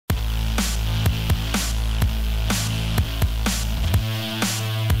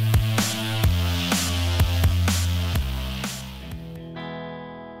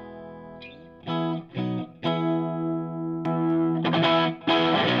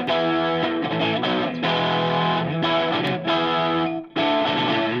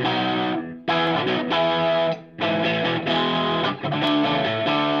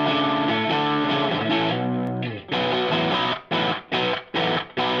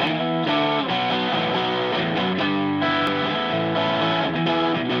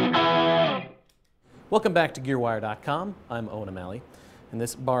Welcome back to GearWire.com. I'm Owen O'Malley, and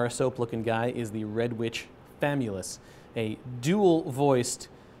this bar of soap looking guy is the Red Witch Famulus, a dual-voiced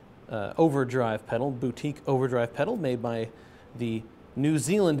overdrive pedal, boutique overdrive pedal made by the New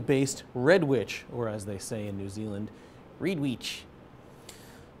Zealand-based Red Witch, or as they say in New Zealand, Red Witch.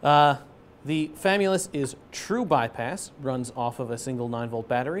 The Famulus is true bypass, runs off of a single 9-volt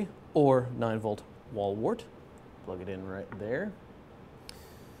battery or 9-volt wall wart. Plug it in right there.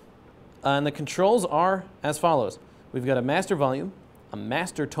 And the controls are as follows. We've got a master volume, a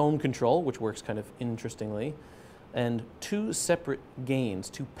master tone control, which works kind of interestingly, and two separate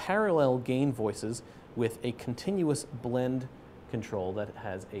gains, two parallel gain voices with a continuous blend control that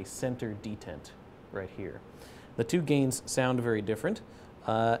has a center detent right here. The two gains sound very different,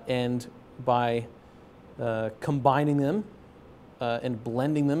 and by combining them and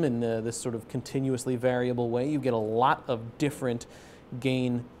blending them in this sort of continuously variable way, you get a lot of different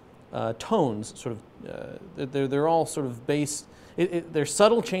gain tones. Sort of, they're all sort of based. They're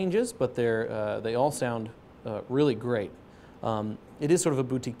subtle changes, but they all sound really great. It is sort of a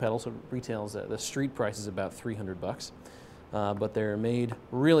boutique pedal, so it retails the street price is about $300, but they're made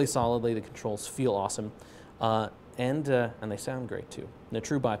really solidly. The controls feel awesome, and they sound great too. And they're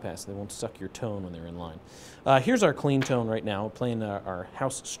true bypass. They won't suck your tone when they're in line. Here's our clean tone right now. We're playing our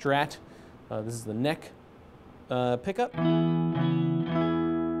house Strat. This is the neck pickup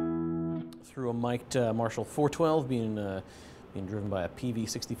through a mic'd Marshall 412 being driven by a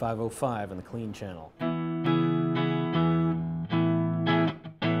PV6505 in the clean channel. And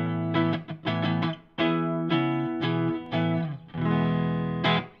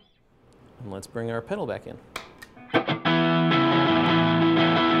let's bring our pedal back in.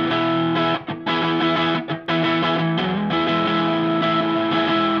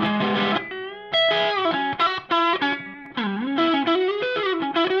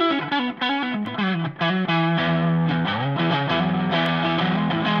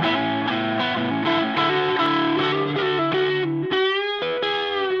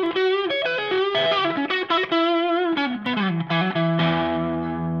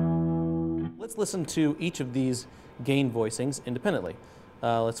 Let's listen to each of these gain voicings independently.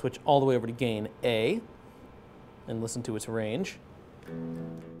 Let's switch all the way over to gain A and listen to its range.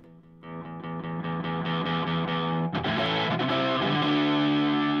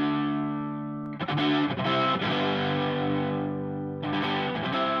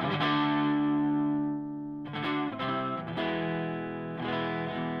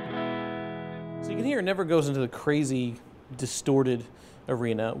 So you can hear it never goes into the crazy distorted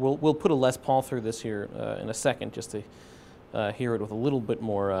arena. We'll put a Les Paul through this here in a second, just to hear it with a little bit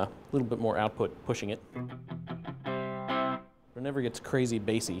more output pushing it. It never gets crazy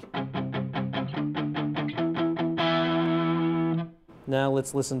bassy. Now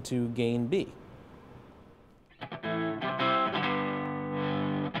let's listen to gain B.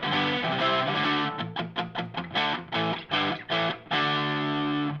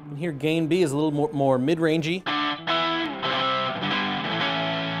 And here gain B is a little more mid-rangey.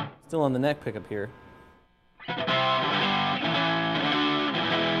 Still on the neck pickup here.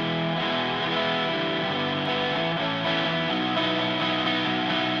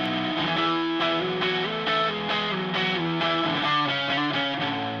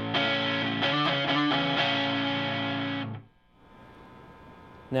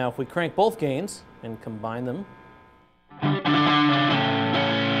 Now if we crank both gains and combine them,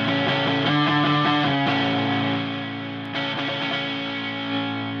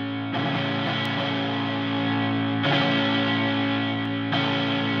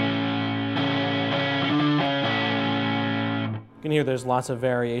 you can hear there's lots of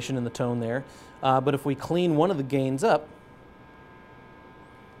variation in the tone there, but if we clean one of the gains up,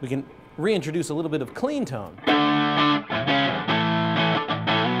 we can reintroduce a little bit of clean tone.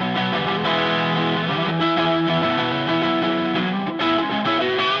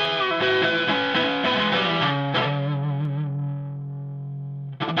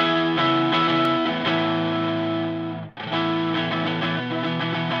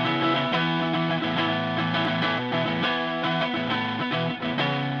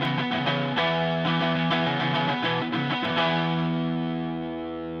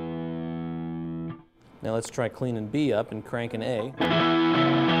 Now let's try cleaning B up and cranking A.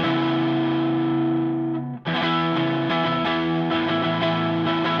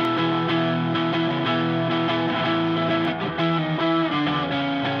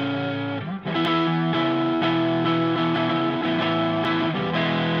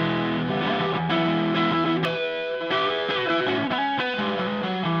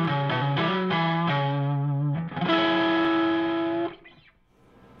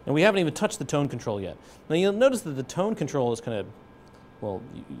 And we haven't even touched the tone control yet. Now you'll notice that the tone control is kind of, well,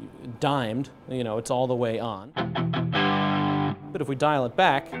 dimed. You know, it's all the way on. But if we dial it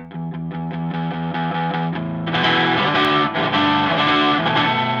back, you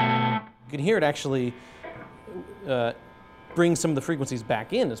can hear it actually bring some of the frequencies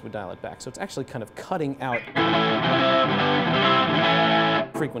back in as we dial it back. So it's actually kind of cutting out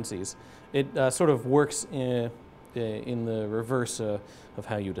frequencies. It sort of works in the reverse of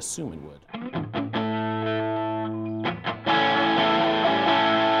how you'd assume it would.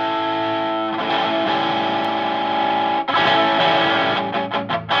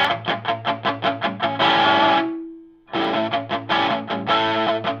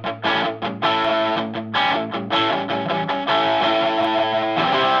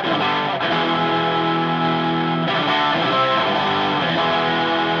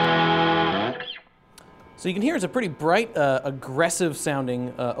 So you can hear it's a pretty bright, aggressive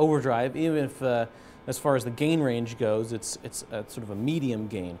sounding overdrive, even if as far as the gain range goes, it's sort of a medium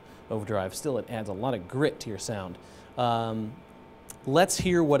gain overdrive. Still, it adds a lot of grit to your sound. Let's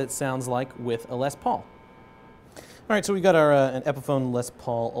hear what it sounds like with a Les Paul. All right, so we got our an Epiphone Les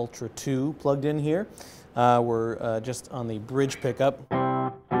Paul Ultra 2 plugged in here. We're just on the bridge pickup.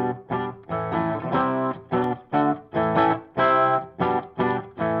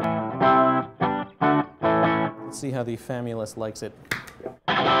 See how the Famulus likes it.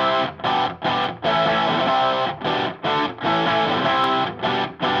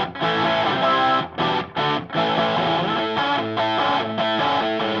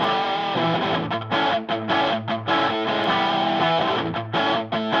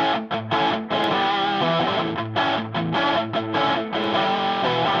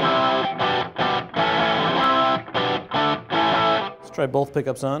 Let's try both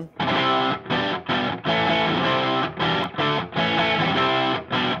pickups on.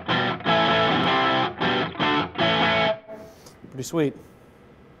 Pretty sweet.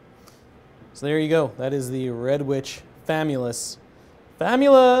 So there you go. That is the Red Witch Famulus.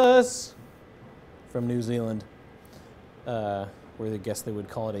 Famulus! From New Zealand. Where I guess they would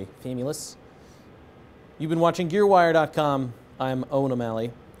call it a Famulus. You've been watching GearWire.com. I'm Owen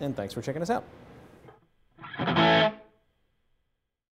O'Malley, and thanks for checking us out.